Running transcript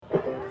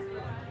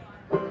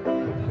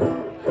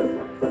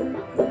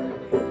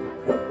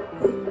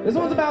This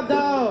one's about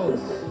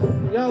dogs.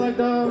 Y'all like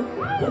dogs?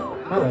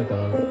 I like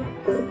dogs.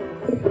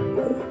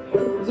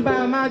 It's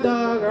about my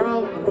dog, or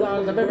all the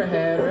dogs I've ever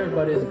had, or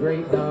everybody's a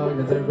great dog,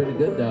 it's everybody a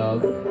good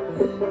dog.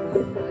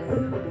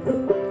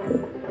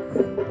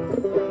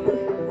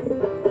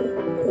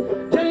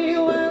 Jenny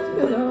was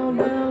good on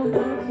down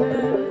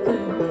outside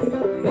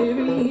town.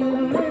 Baby, you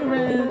later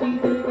around, you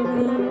think I'm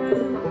running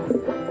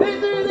around.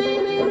 Faces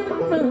ain't in the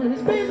run,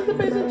 his face is the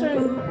face of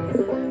train.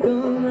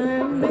 Come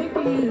around, make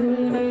you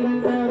and lady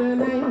about her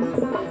name.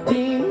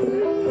 Jenny.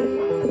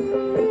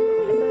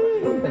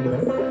 Thank you,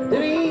 man.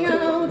 Jenny,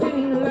 oh,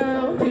 Jenny,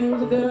 loud, Jenny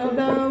was a good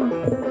dog.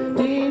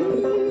 Jenny,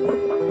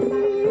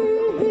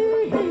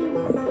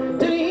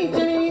 Jenny,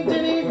 Jenny, Jenny,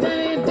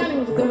 Jenny, Jenny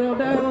was a good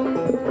dog.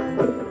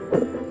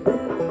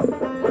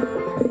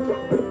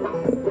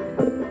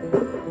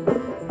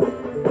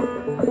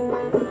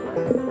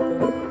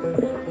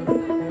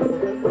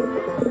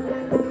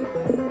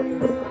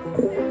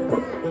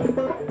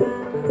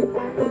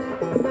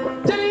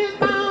 Jenny's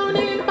born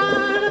in the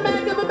barn, the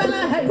back of a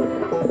Bella hay.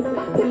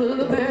 He was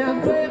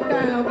about 12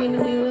 cow in the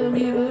middle of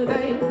the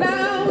day.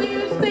 Now we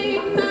were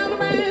sitting all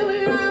around, we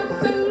were all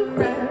so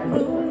proud.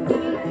 Oh,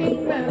 Jenny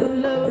came by the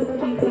love,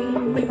 she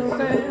didn't make a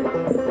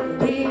sound.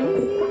 Jenny,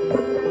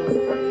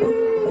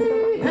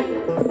 hey,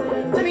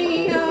 Jenny,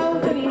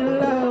 oh, Jenny,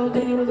 love,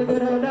 Jenny was a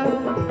good old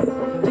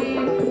dog. Jenny,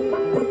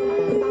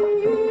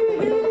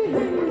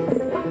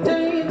 Jenny,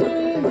 Jenny,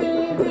 Jenny,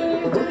 Jenny,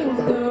 Jenny was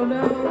a good old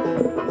dog.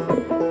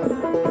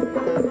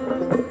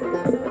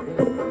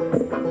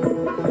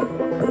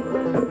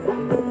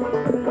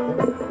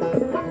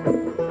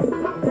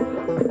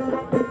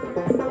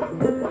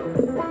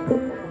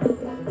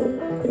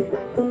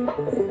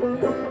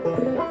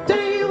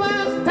 Jenny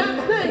was top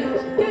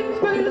snakes, kick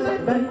screws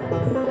at bay.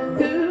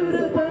 Good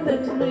up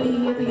next to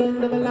me at the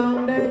end of a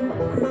long day.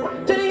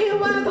 Jenny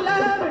was a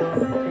lover,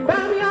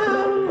 found me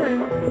all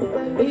around.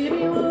 If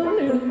anyone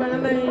knew my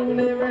name,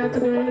 whenever I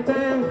took her into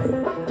town.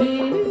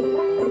 Jenny,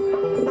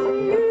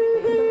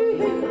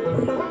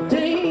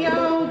 Jenny,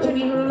 oh,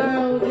 Jenny,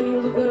 low, Jenny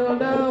was a good old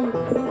dog.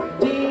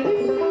 Jenny,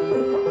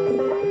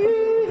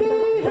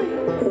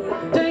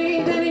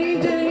 Jenny,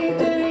 Jenny, Jenny,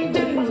 Jenny,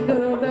 Jenny was a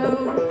good old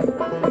dog.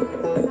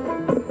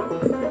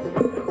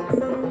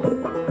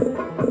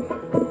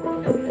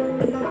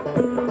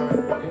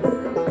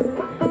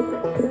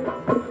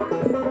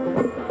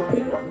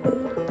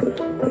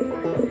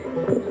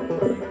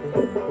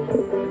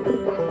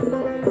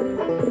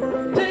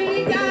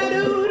 Jenny got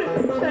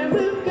older, started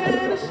moving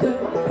kind of slow.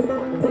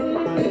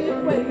 Jenny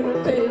kept wagging her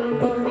tail and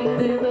barking in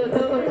the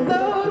door.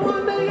 Lord,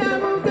 one day I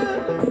woke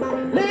up,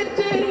 let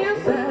Jenny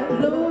outside.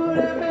 Lord,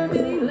 I found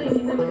Jenny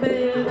laying in the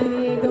bed,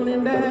 Jenny ain't gonna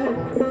die.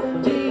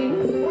 Jenny,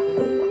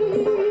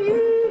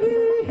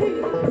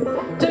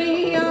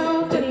 Jenny,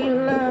 oh, Jenny,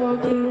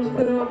 loud, Jenny was a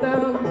good old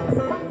dog.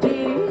 Jenny, Jenny,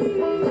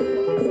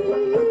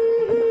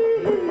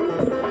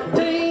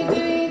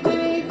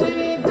 Jenny, Jenny,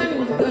 Jenny, Jenny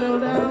was a good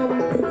old dog.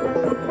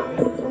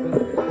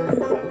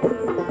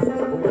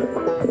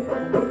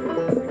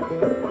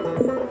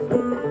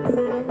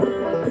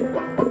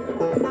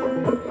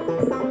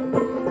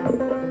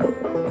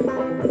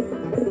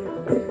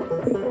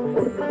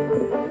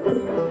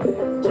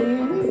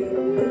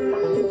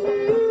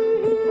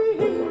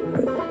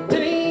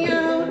 Jenny,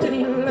 oh,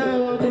 Jenny,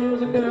 low, Jenny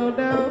was a good old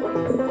dog.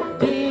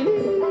 Jenny,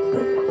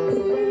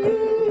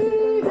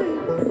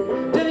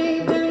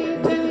 Jenny, Jenny,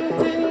 Jenny, Jenny,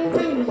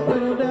 Jenny was a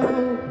good old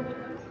dog.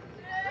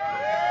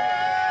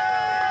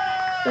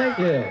 Thank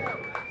you.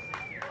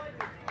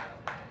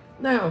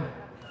 Now,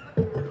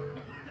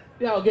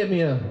 y'all give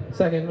me a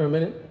second or a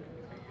minute.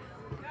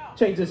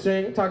 Change the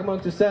string, talk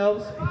amongst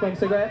yourselves, smoke a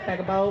cigarette, pack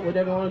a ball,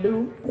 whatever you want to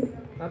do.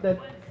 Not that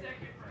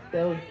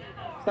they'll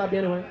stop you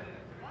anyway.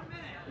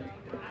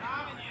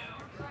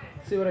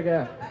 See what I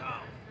got.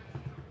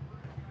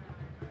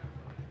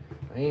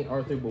 I ain't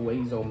Arthur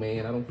Boazo,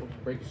 man. I don't fucking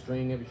break a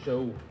string every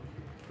show.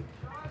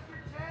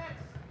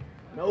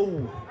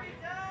 No.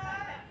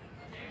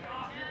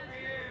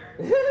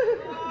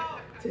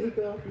 Take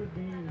off your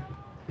beard.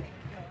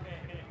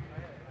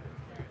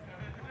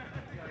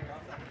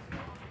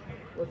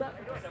 What's that?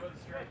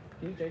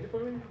 Can you change it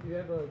for me? Do you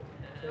have a...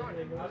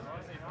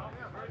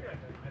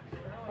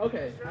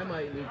 Okay, I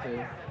might need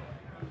to.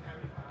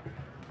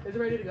 Is it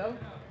ready to go?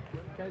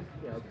 Can I,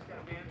 yeah,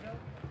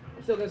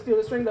 I'm still gonna steal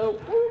the string though.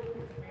 Woo!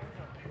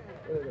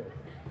 There we go.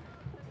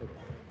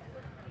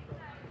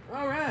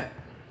 All right.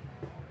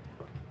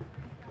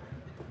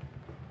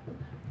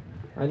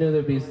 I knew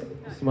there'd be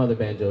some other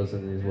banjos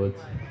in these woods.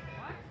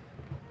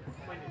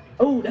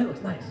 Oh, that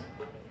looks nice. I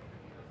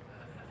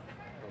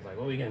was like,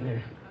 what are we getting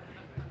here?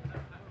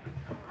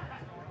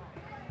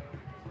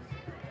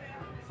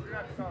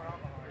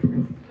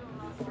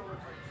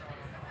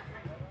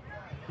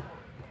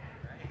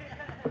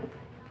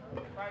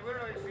 Right,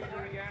 literally, if we do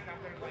it again, I'm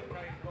going to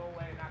tell you to go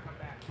away and not come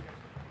back.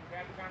 We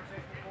had the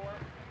conversation before.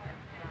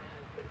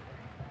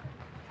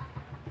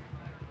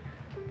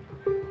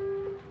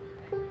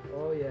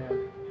 Oh yeah.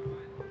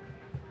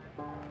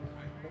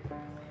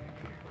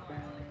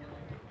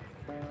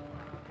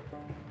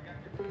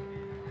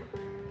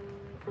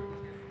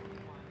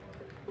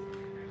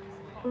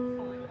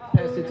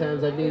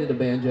 times I've needed a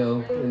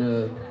banjo in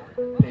a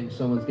pinch.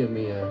 Someone's given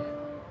me a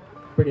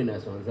pretty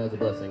nice one. That's a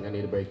blessing. I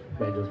need to break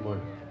banjos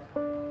more.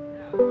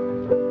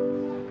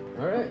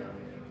 All right.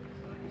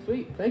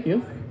 Sweet. Thank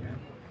you.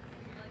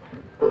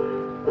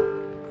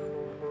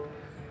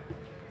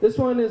 This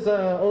one is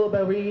a Ola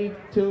Belri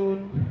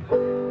tune.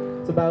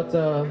 It's about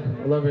a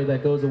lover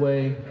that goes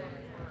away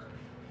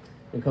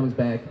and comes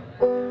back,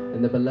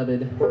 and the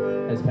beloved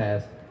has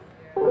passed.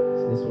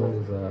 So this one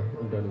is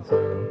Undone in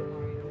Sorrow.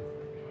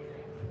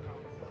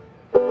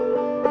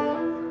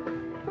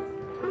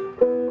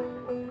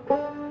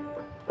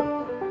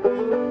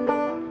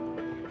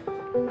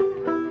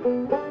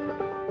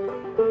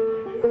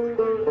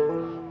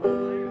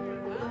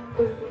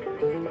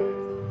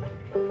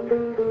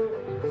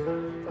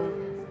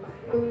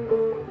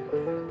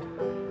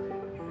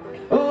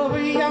 Over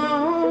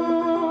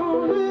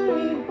yonder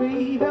in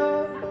Peter,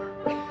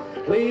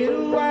 where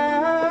the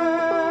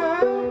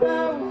wildflowers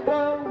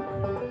grow,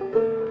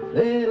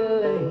 little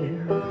lady,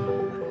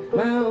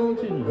 my own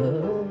true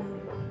love,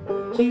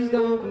 she's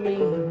gone from me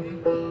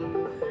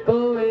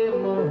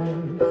forevermore.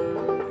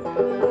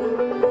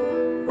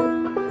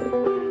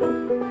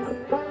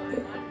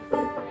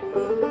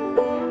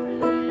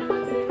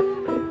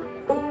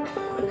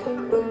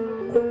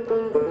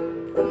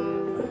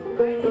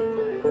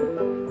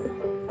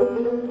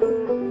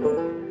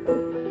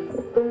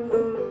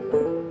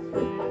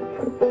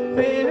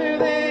 Better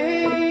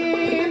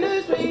than the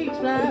sweet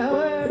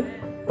flower,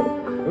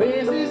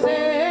 restless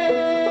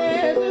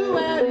as the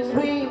wildest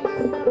winds,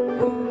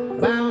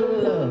 bound in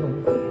love,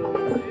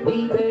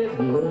 deep as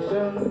the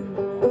ocean,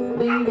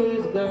 deep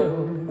as a girl,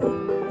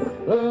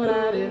 Lord, I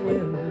did win.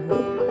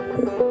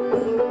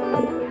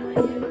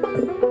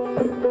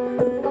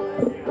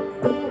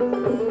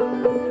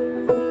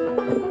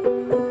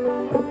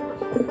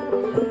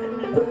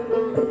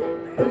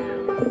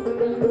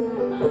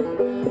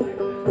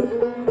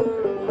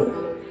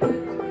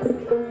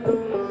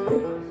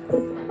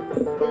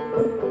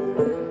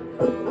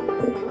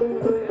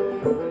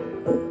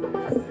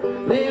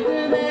 Lived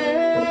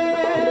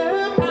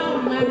there upon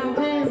a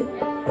mountain,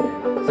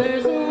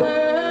 says the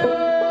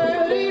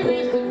world he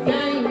reached the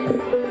game.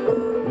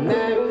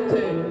 Now he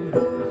returns,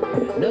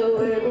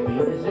 nowhere to be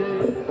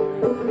deserted,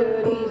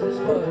 but he's a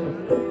spoiled,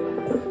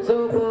 so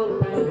full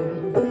of pain.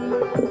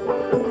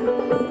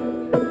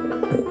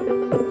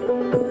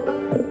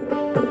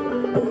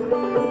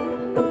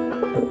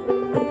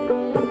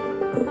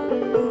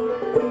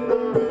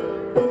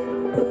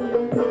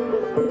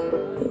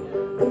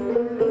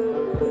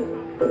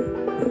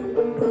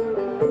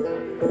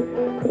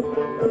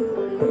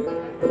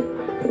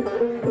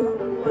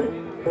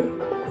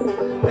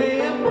 Way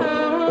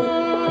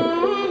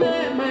upon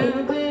that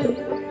mountain,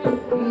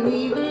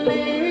 neath the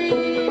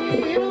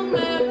little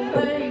mountain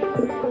lake,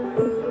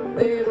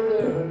 there's a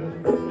girl,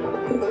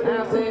 I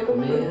said to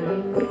Mary,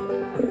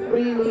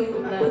 beneath the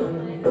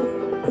flowers,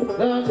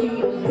 thought she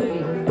was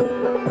there.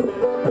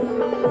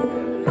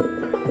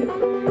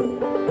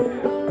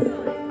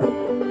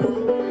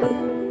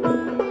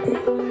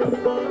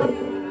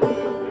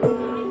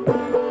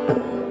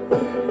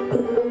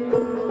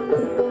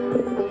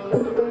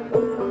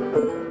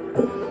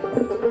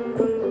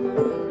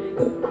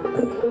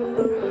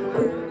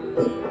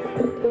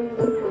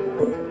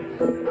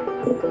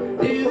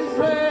 Through this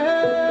world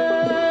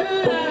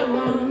I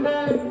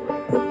wander,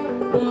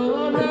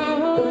 Lord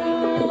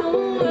knows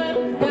what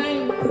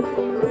pain,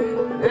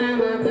 and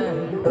I know,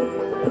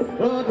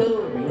 Lord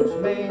knows each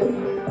man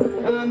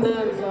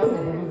undone is all.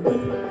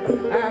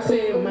 I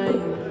say, man.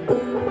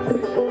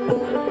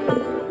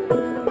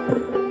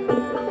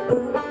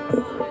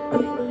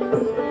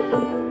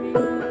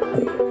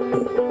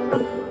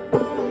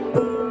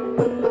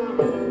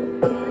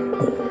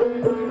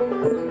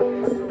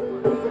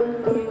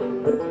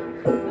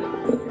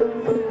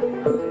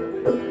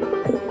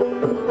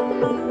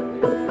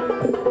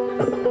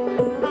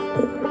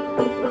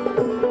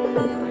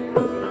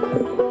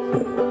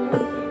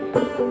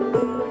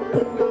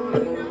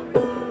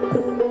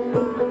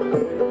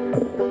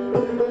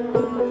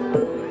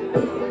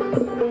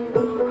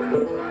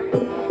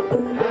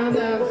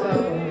 Undone is all.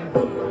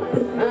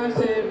 I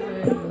say, man.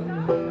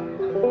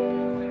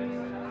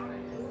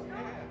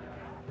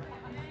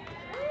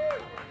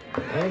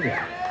 Thank you.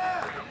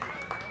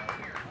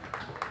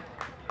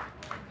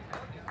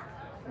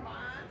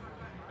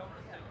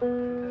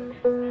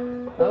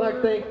 I'd like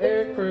to thank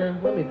Eric for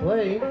letting me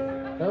play.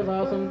 That was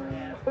awesome.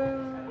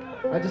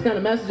 I just kind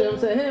of messaged him and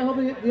said, hey, I hope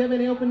you have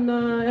any open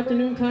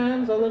afternoon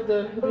times? I'd love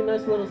to, it'd be a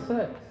nice little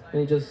set.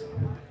 And he just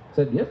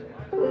said, yep.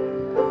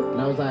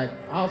 And I was like,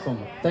 awesome,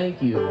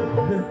 thank you.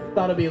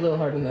 Thought it'd be a little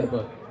harder than that,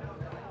 but,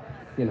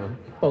 you know,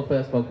 folk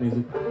fest, folk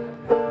music.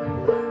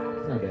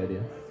 It's not a bad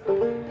idea.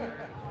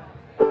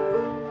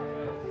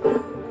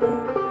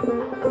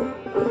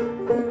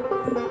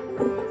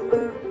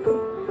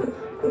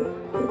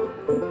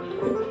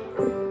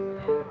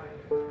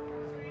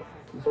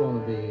 Just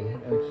want to be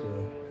extra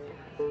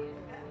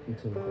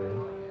into there.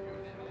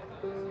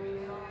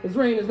 This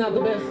rain is not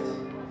the best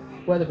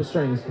weather for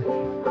strings.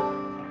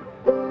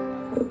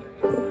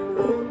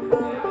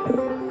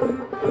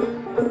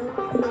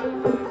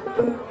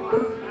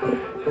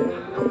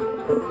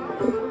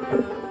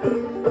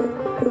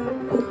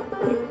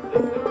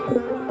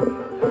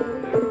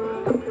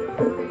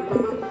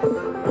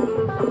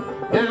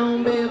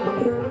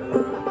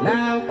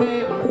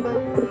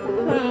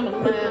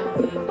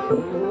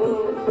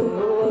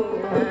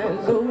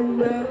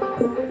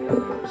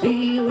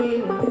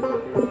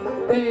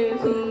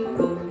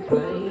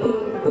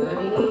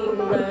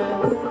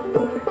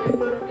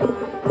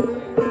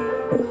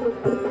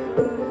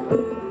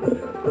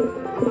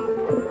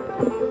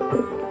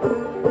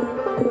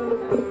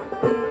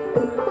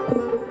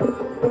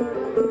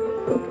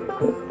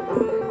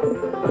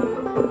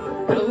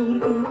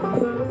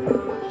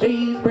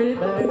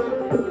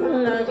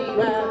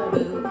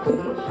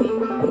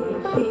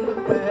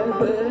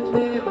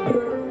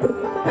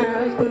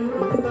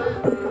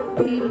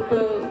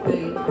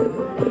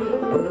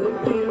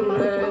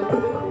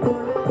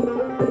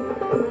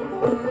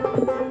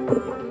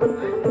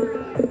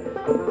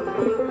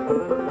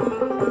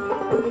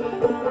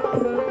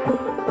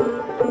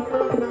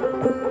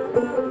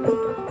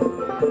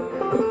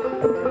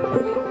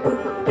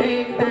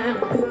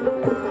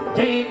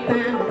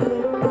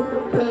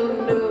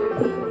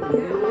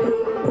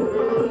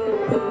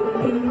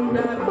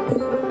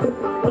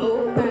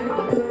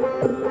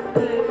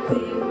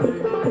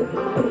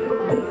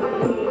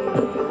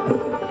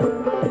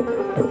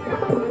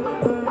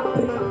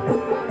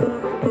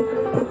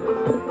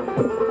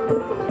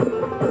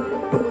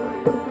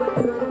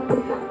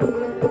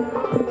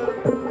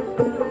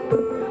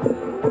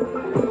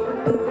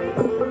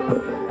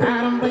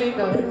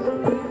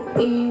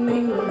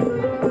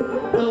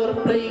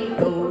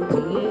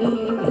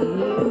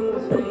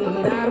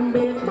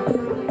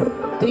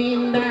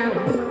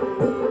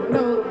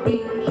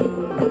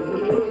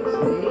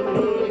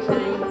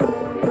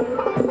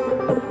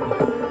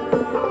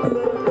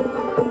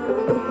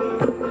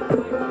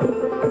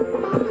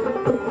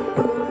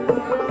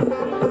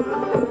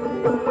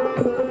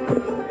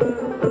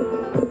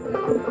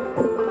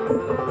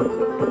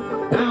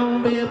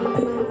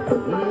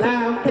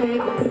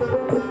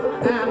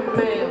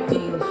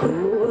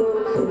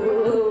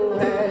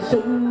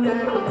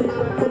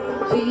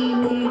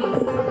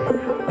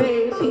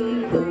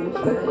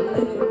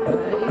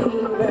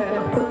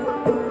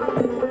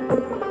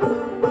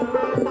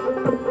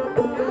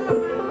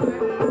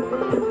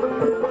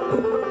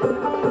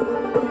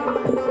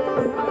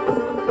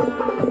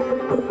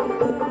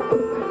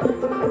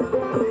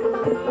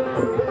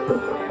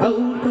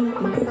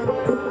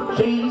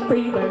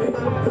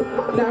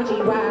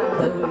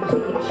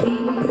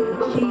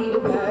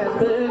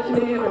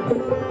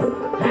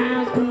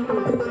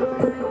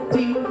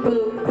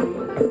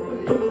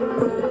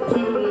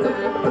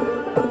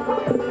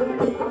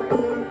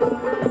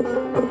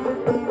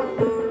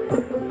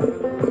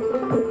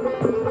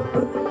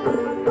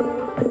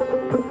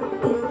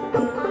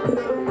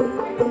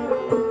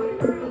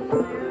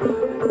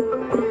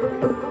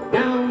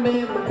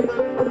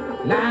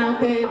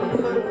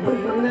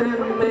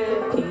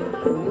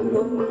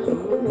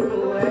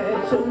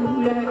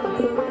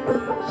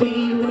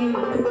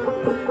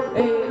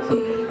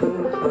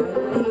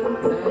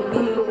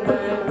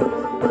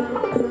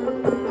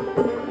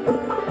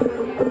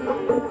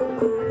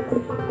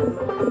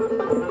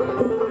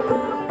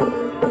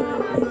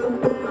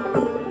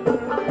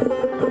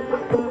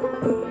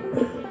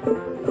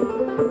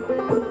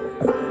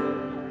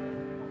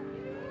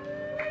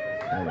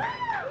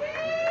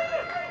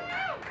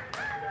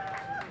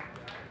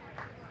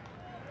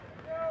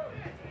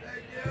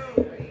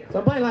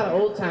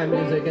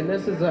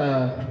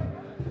 a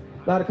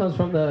lot of comes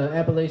from the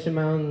Appalachian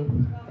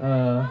Mountain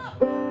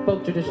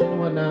folk tradition and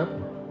whatnot.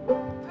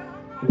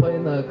 We play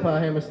in the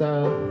clawhammer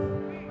style,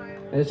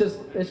 and it's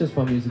just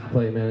fun music to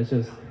play, man. It's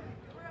just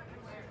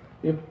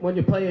when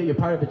you play it, you're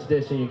part of a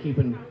tradition. You're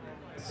keeping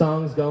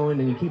songs going,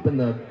 and you're keeping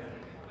the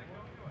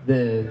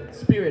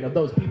spirit of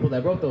those people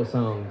that wrote those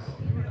songs,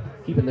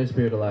 keeping their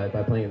spirit alive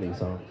by playing these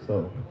songs.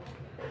 So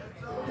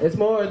it's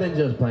more than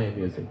just playing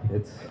music.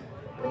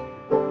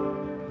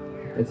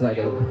 It's like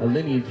a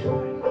lineage,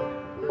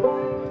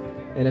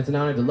 and it's an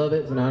honor to love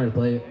it. It's an honor to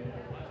play it.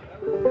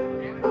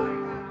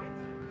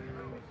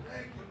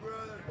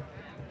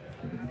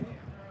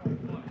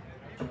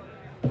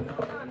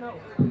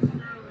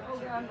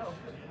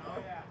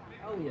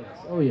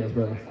 Oh yes,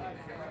 brother.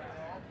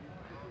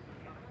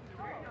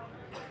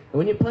 And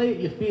when you play it,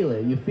 you feel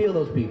it. You feel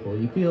those people.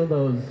 You feel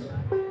the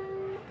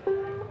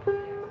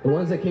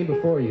ones that came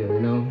before you, you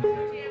know?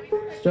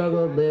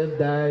 Struggled, lived,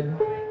 died.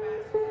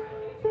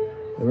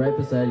 They're right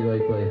beside you while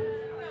you play.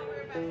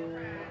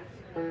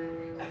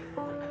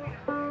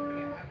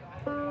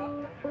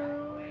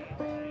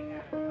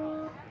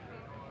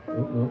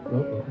 Nope.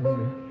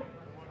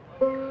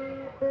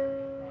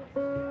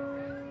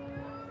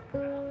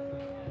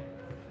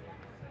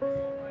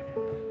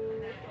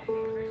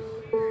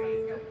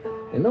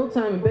 And no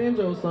time in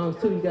banjo songs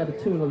too, you gotta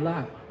tune a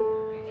lot.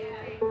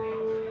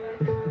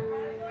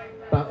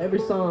 About every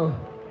song.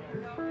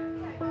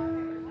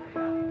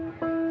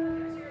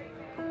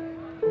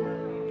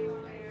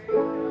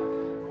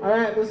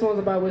 Alright, this one's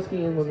about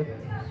whiskey and women.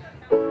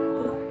 A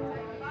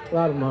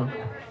lot of them are.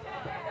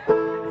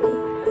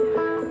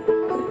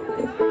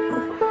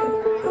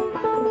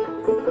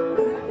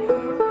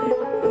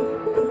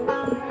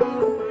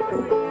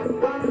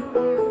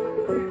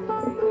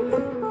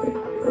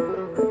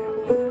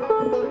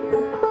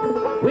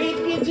 Where'd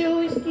you get your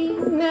whiskey?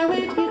 Now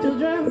where'd you get your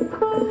drum?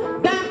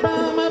 Got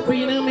from a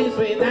freedom is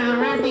way down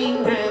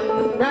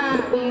Rockingham.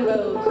 Rocky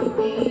Road,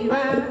 CD,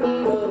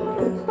 Rocky Road.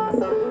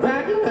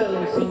 Rocky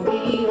Road,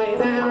 CD, way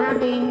down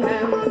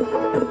Rockingham.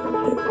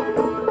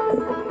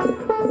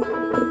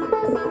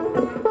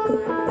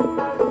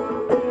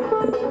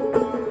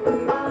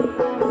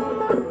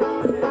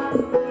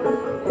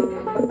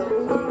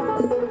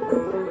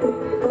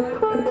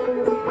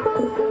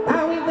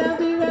 I went down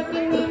to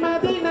Rockingham, I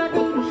did not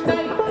go to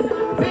state.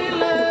 Fell in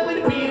love with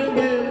a real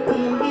girl,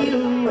 couldn't get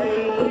away.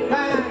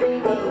 Rocky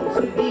Road,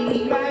 CD,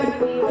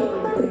 Rocky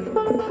Road.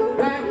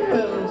 Rocky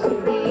Road,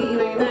 CD,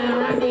 way down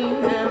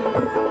Rockingham.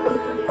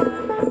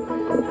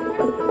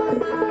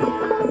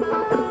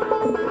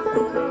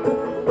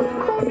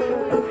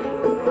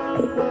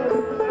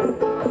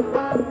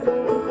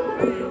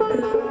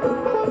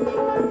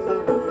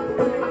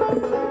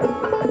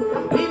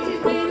 Bitches,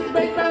 bitches,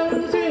 break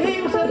bones, her hair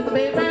was up the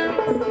bedround.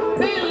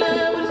 Fell in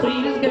love with the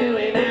sweetest girl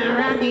way down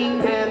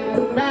Rockingham.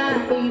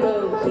 Rocky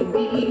Road,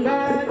 CD,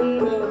 Rocky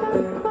Road.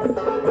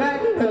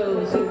 Rocky Road,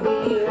 CD,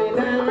 way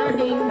down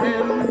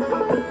Rockingham.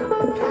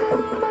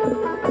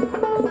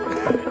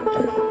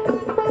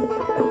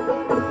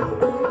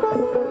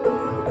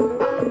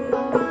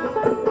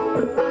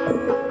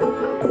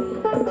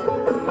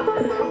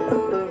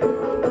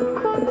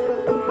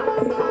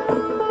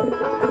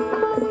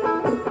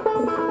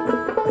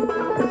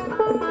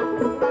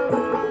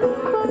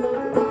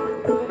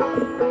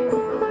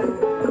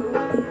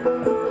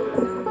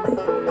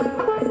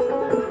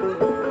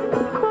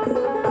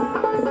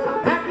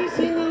 I kissed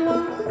Cindy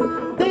once,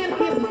 then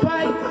kissed her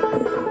twice.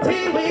 Tell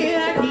you when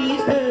I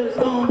kissed her, it's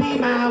gonna be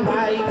my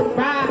wife.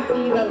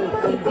 Rocky Road,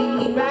 CD,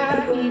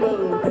 Rocky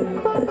Road.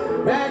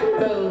 Rocky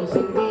Road,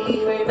 CD,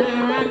 way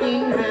down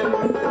Rockingham.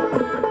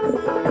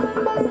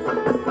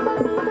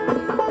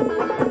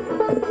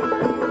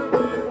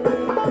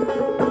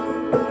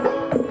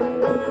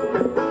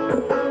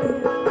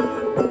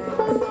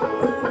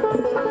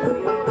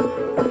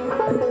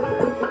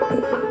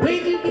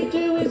 Where'd you get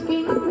your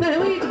whiskey? Now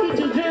where'd you get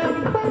your drum?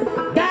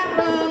 Got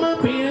from a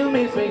pill,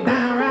 miss way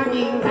down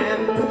Rockingham.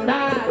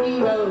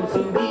 Rocky Road,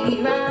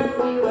 CD,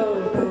 Rocky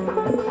Road.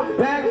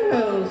 Rocky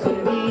Road,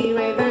 CD,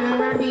 way down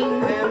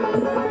Rockingham.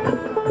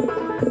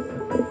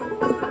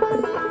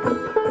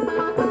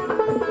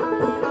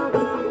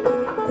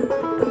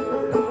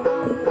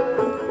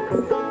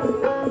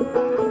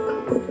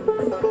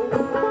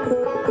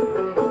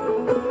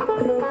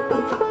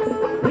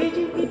 Where'd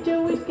you get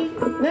your whiskey?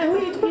 Now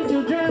where'd you get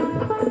your drum?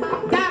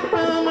 Got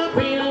from a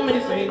pill,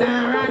 miss way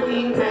down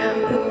Rockingham.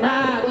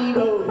 Rocky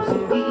Road,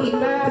 CD,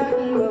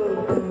 Rocky Road.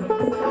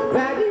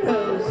 Rocky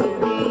Road,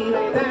 CD,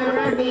 way down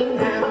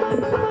Rockingham.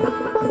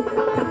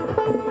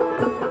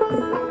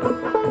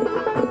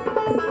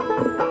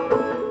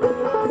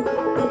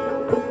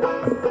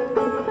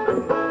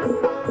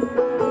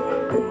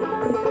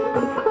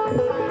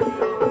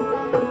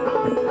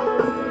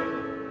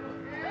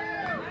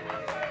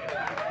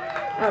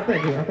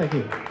 Thank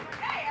you.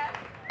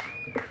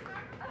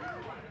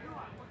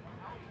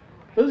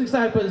 Who's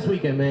excited for this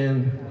weekend,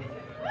 man?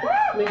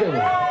 Me good.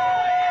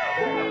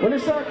 Winter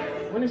Suck.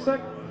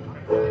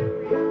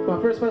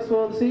 My first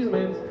festival of the season,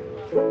 man.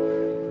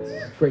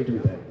 It's great to be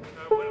back.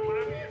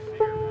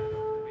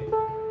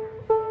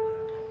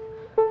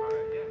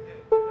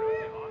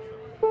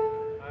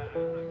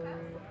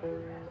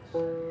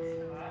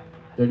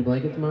 Dirty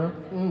blanket tomorrow?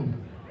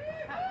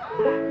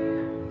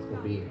 It's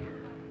gonna be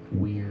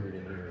weird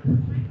in here.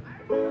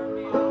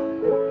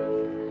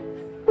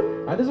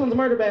 Alright, this one's a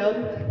murder ballad.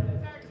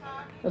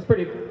 That's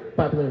pretty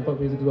popular in folk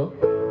music as well.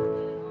 I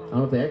don't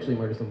know if they actually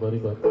murder somebody,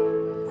 but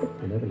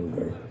you never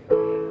know.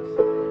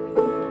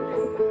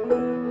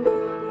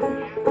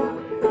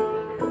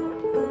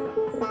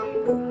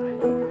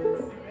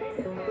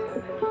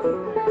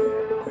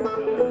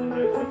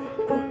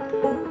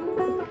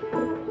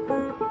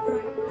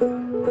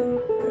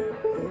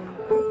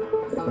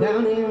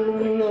 Down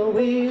in the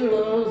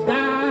willows,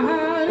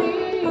 down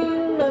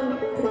in my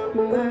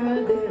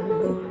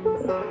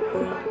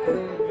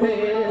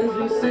as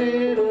we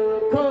said a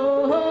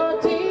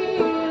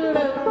courting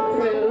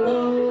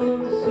below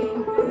the sea.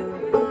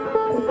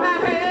 I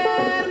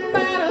had a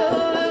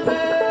bottle of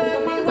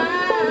baby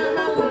wine,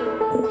 my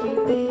love, she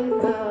did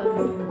not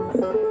know.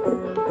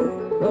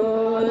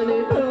 Oh, and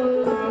it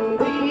doesn't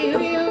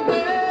feel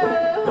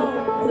good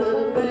on the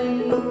bay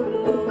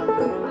below.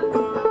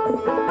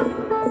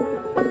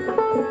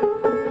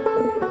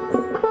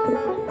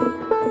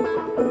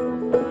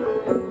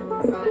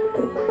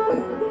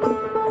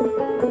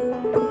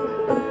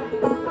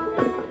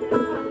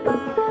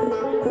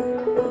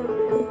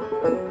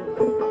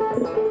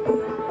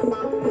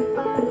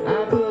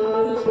 I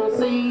push my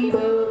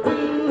saber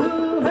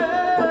through her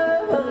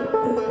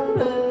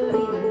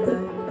bloody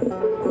night.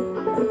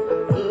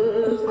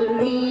 Push the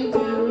reed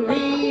to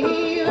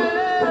river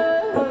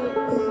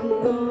and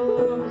go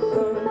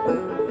sun.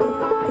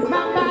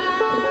 My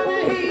father,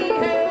 he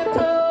had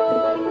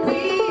told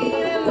me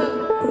that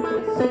love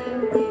was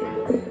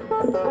everything.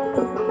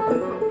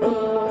 Oh,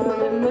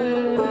 and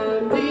when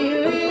I'm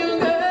feeling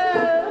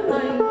good,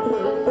 my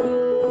was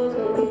supposed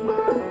to be.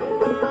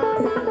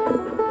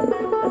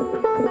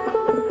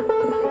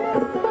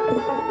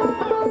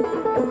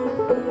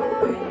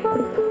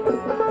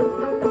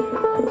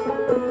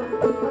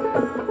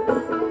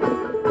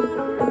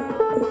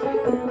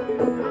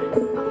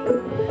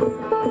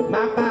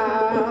 My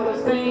father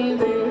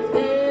stands in his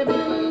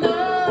cabin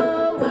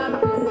door, my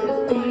precious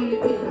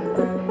deep in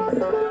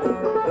night.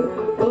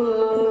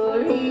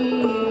 For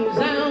he's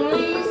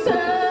only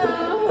so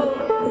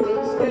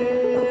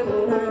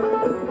stable now.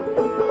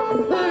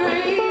 The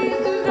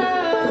race is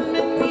run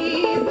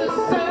beneath the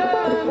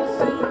sun, the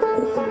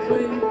sentence is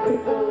waiting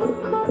for.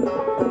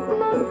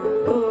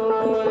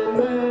 Oh, and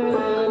when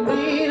I'm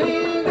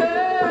feeling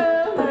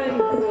good, I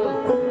was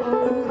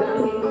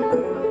down here.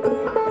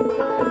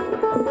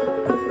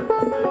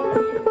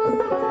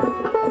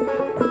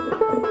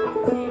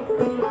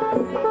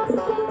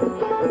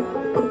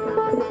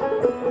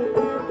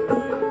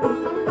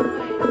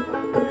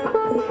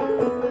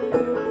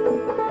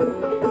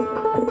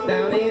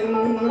 Down in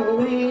the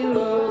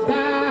willows,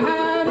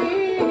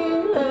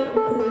 hiding love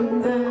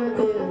and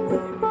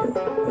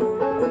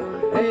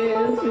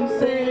as we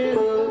said a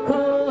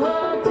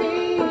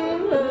courting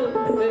love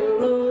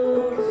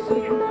below the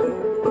sea.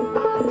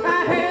 I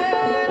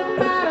had a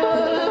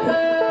bottle of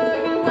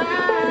burgundy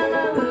wine,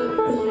 I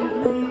love you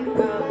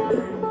now.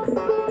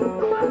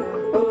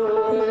 Oh,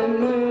 and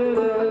when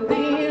I'm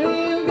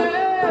feeling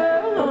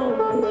good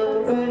on the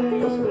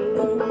banks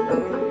below.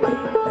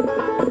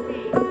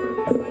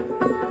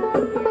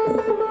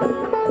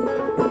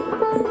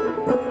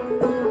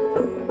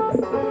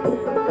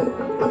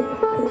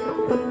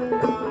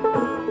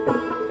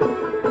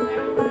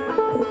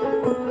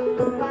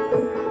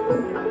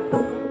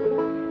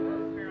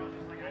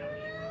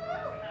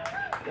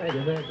 Thank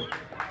you, thank you.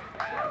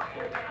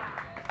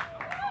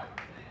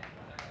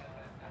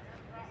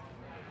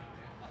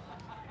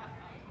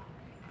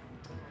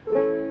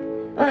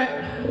 All right.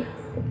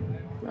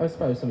 I was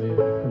probably somebody who's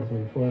heard this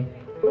one before.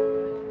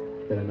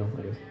 That I know,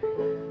 I guess.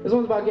 This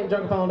one's about getting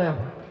drunk and falling down.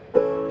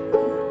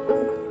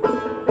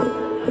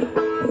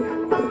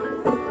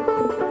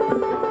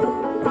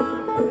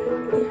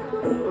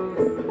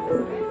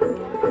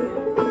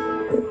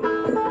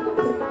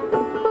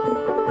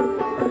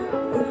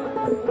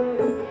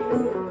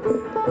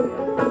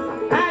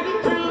 I get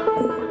drunk,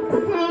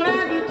 when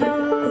I get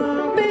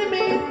drunk, let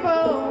me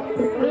fall,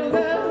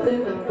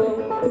 let me fall.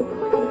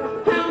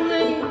 How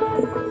many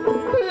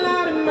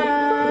Lordy my,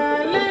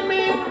 let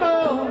me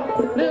fall,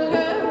 let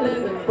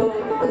me fall.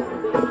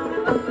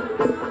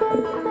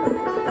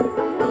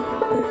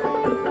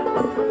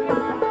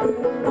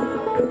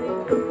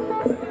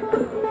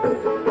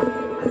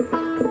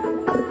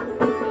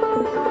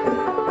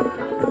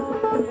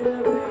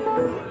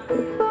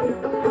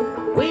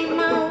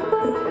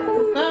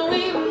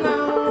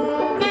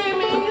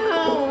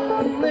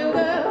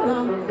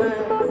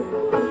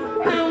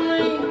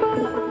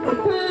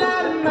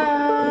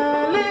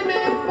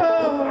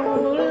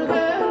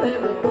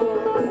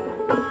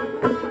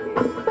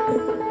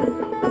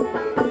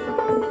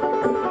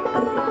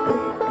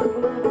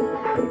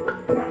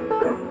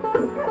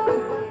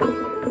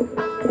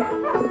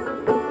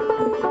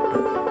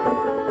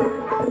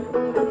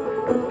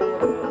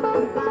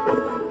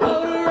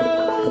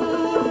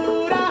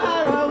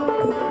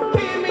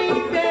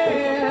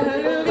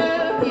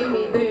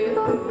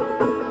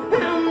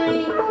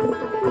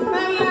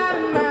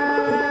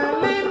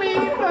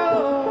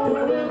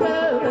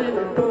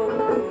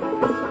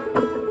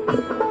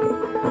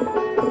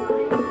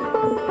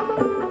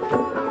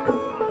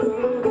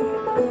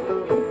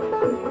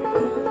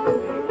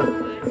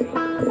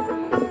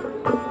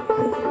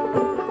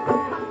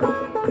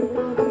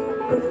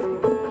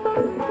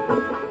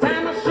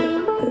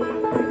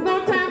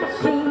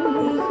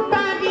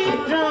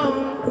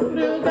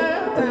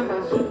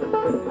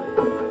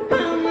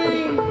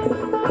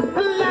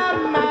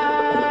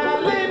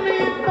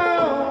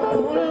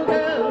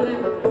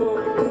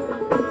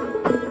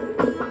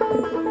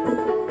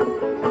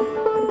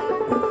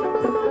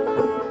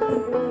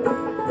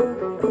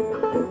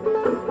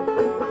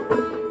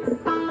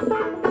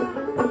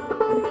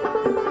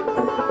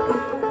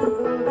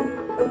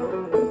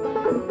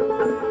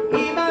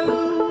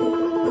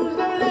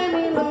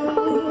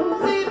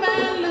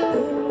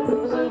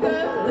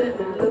 let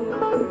me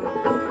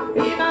know.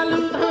 If I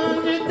lose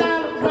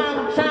 $100 while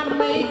I'm trying to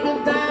make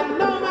a dime,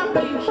 know my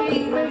baby, she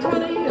makes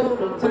money all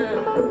the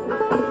time.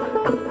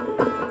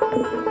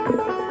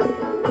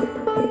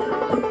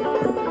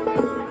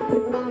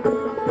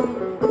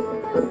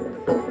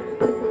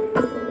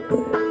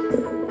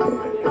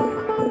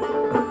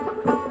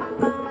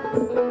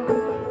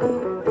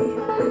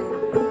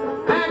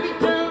 I get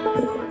drunk,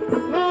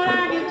 Lord, I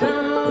get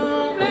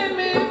drunk, let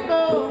me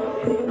go,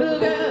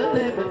 look out,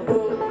 let me go.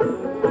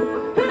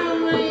 How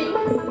many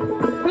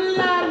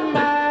lot of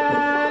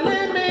mile,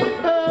 let me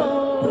go,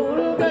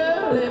 look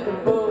out, let me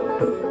go.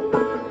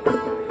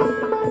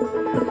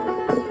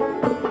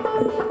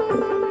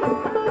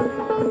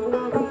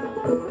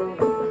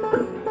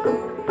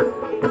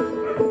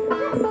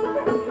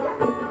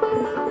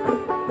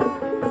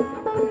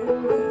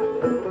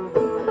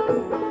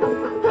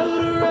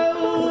 Hold the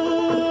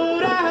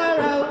road, I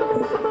road,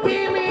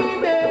 give me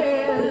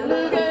there,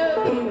 look out,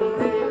 give me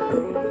there.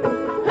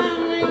 How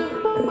many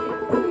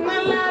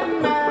lot of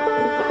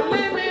mile,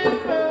 let me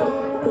go,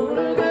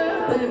 look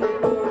out, let me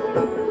go.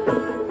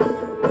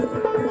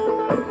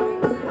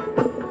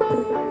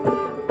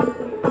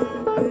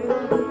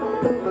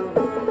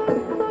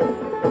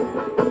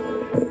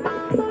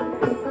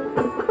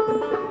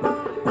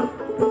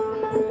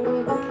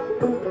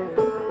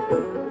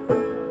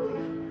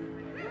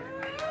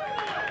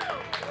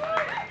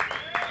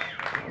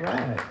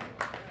 Right.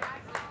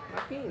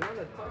 Hakeem, want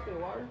to talk to the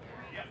water?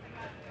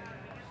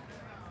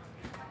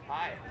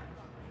 Hi.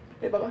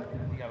 Hey, Bubba.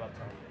 You got about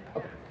time.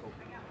 Okay, cool.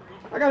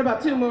 I got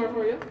about 2 more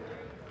for you.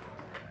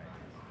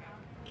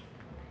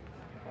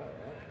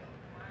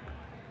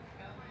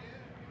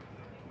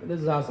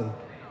 This is awesome.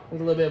 This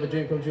is a little bit of a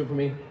dream come true for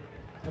me.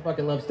 I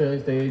fucking love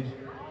Sterling Stage.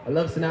 I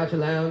love Sinatra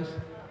Lounge.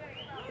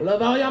 I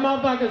love all y'all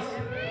motherfuckers.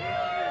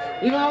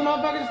 Even all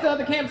motherfuckers still at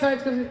the campsites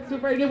because you're too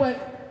afraid to get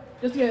wet.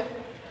 Just yet.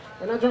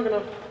 We're not drunk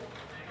enough.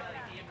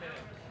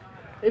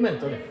 8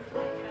 minutes, okay.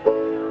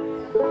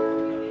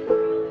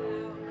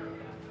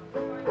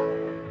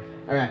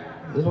 All right,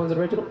 this one's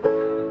original.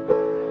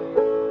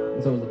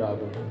 And so is the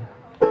dog one.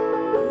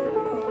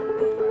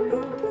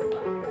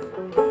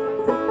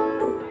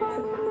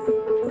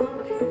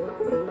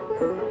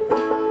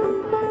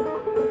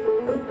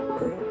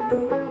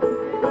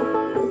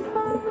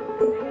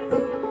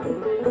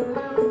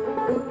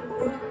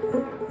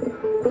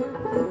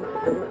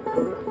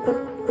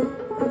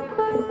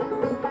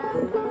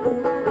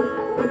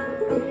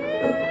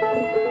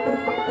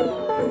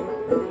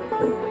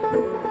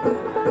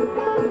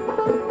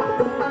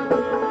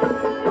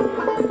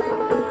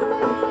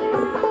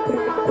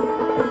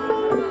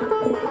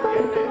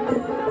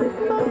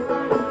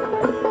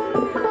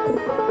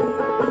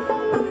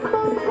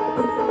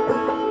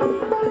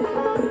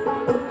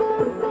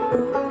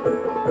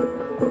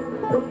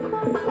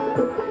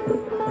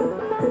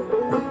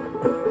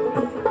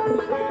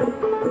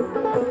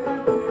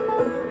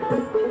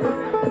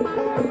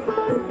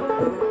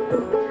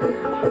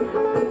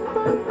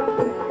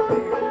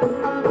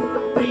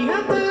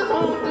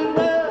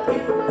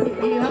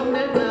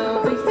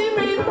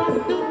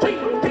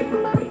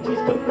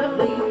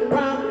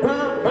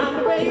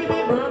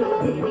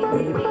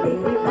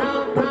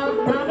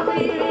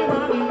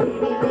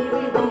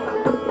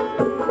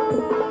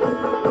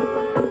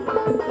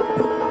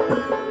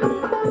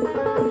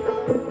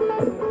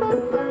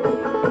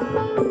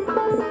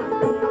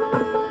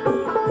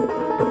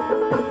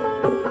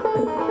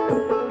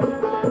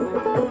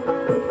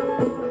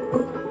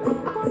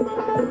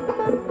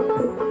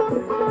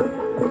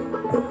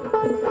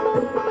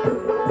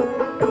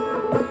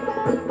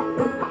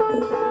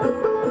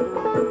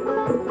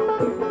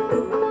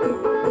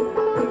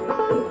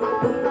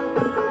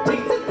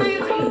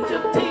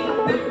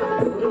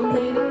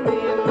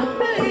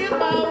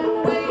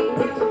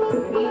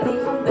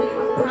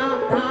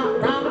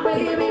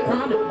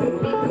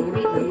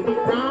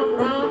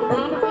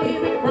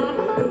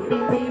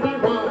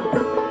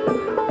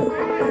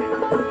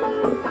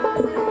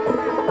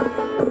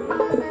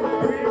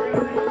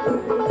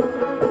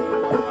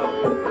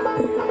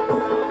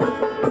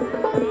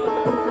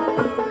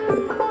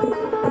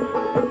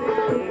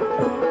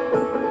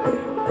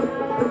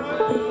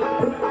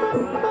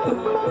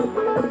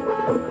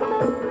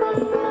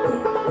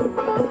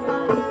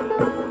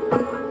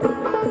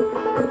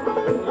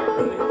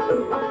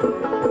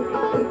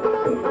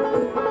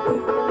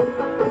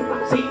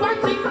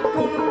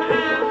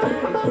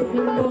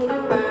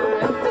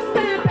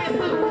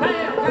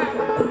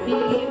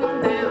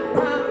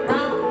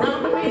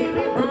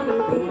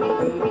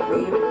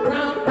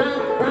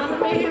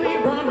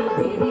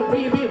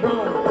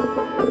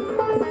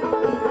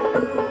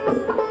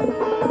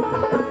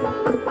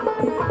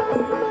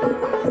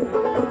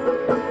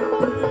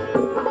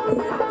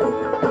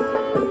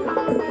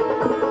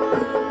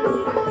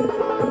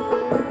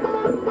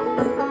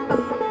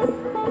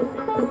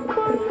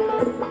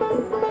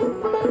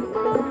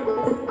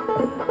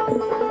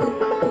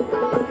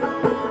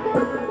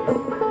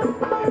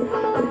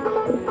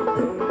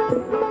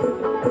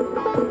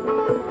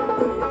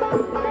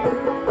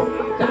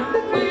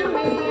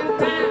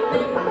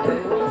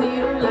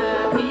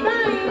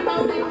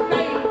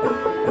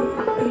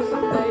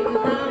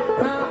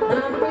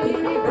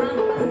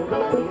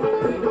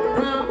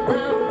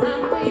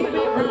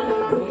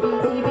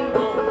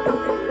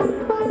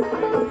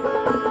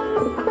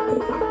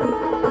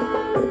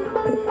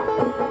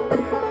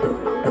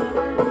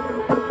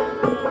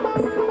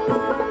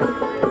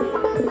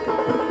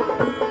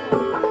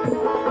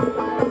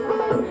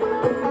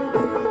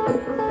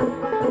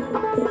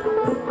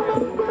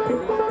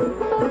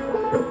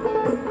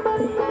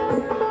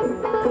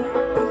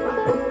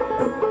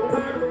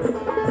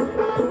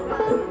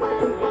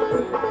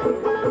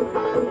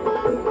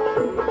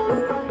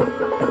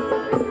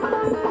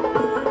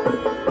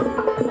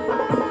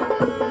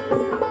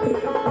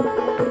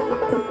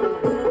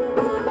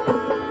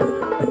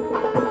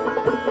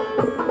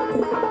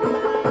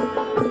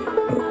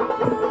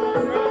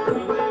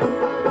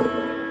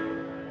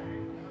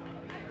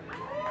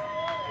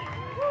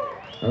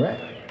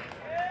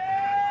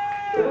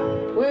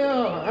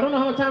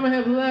 much time I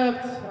have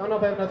left. I don't know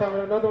if I have enough time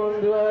for another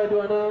one. Do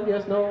I know?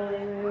 Yes, no.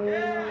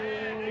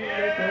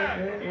 Yes,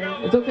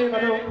 no. It's okay if I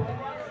don't.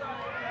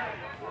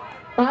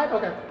 All right,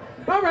 okay.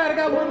 All right, I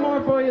got one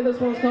more for you. This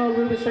one's called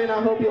Ruby Strain.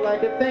 I hope you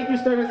like it. Thank you,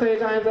 Sturgis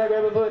Stage. I am Zach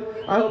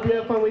Ravenfoot. I hope you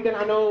have a fun weekend.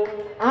 I know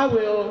I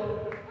will.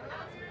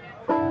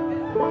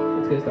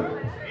 Let's get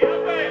started. Yeah,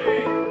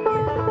 baby.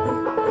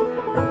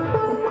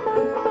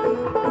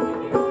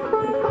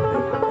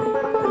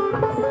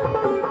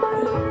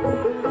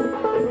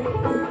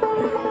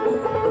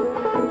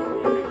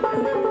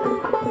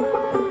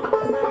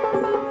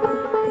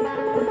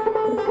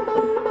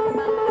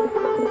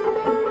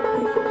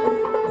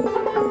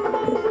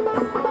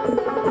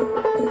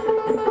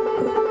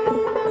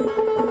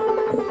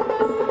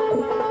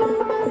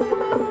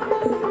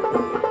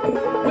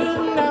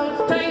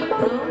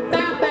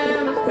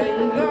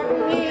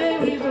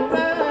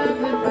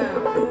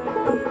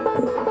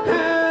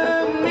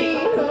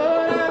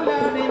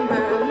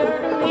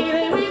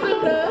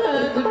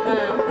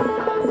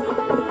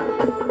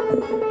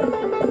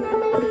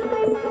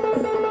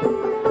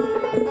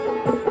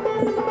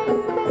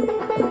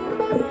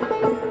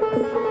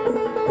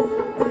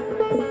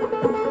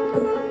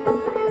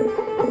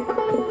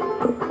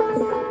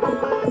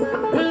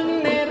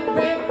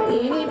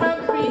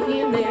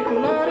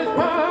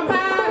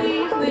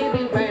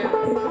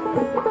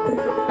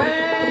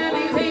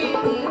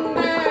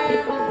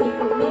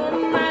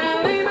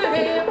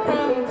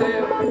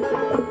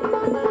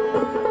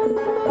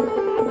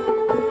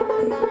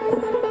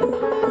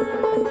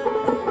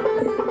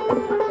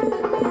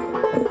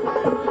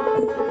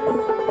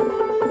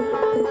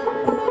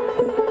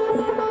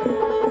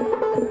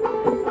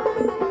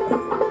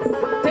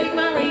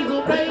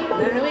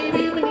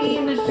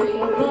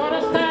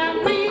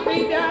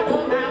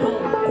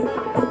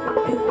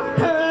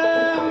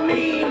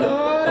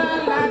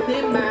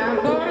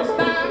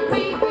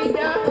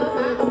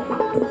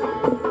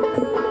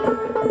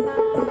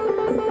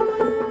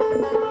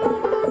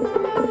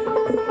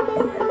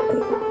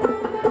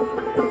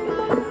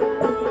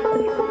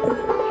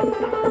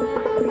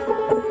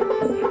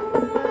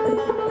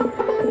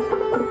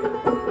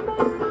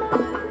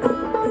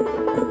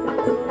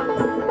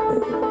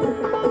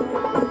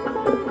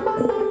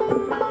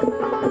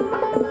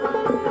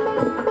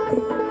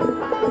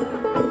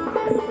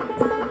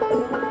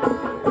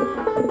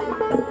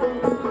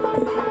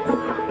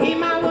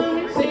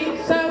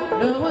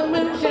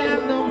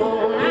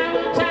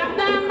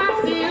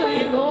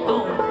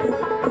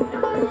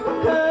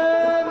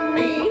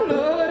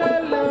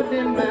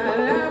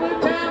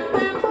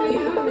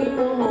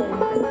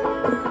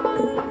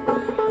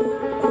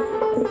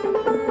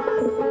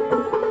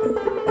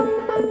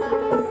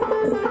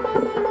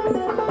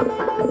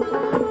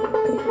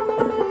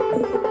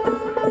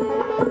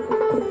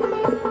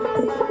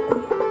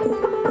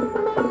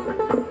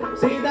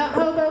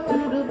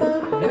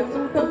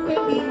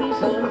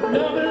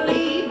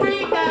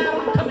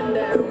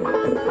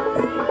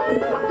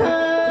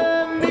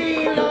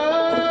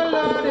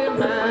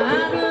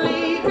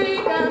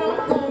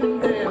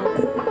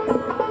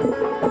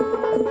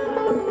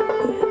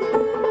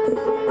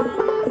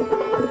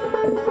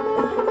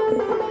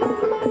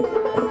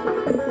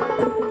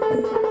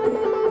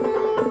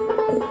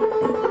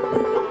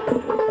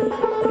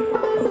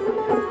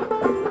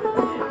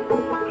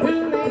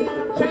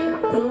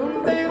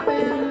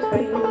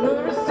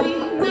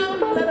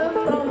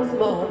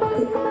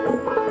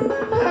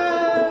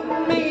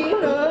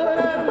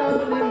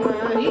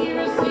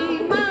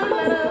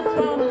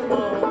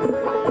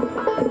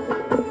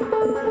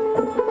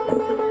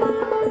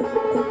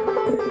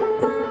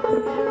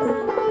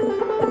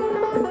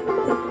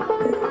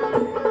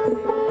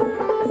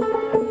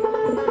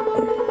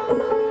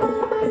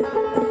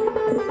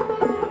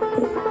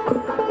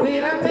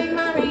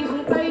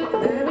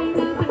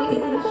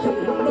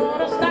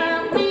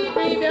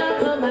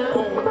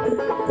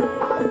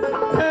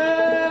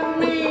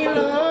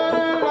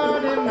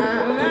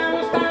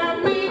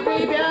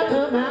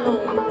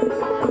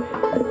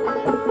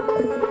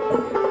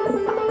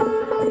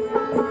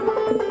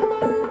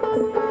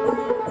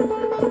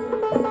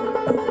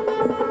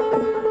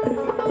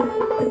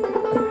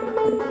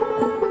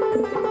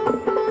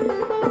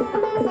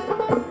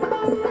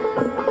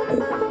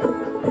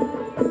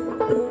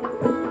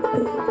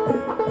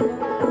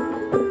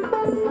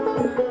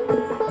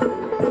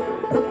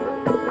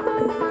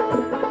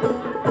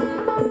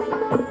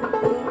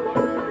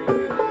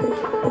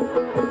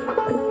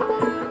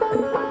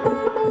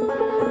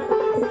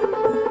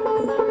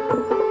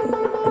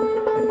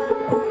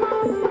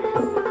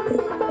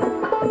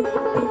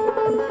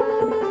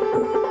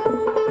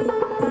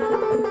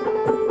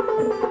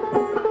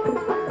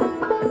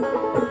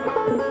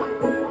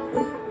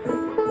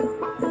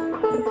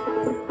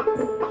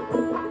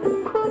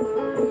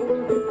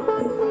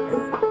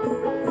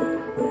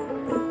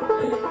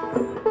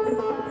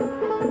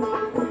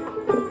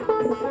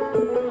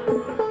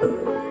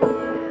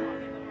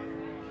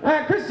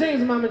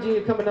 James and Mama G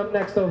are coming up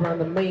next over on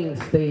the main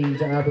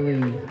stage, I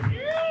believe.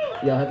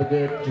 Y'all have a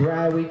good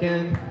dry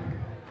weekend.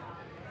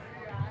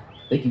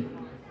 Thank you.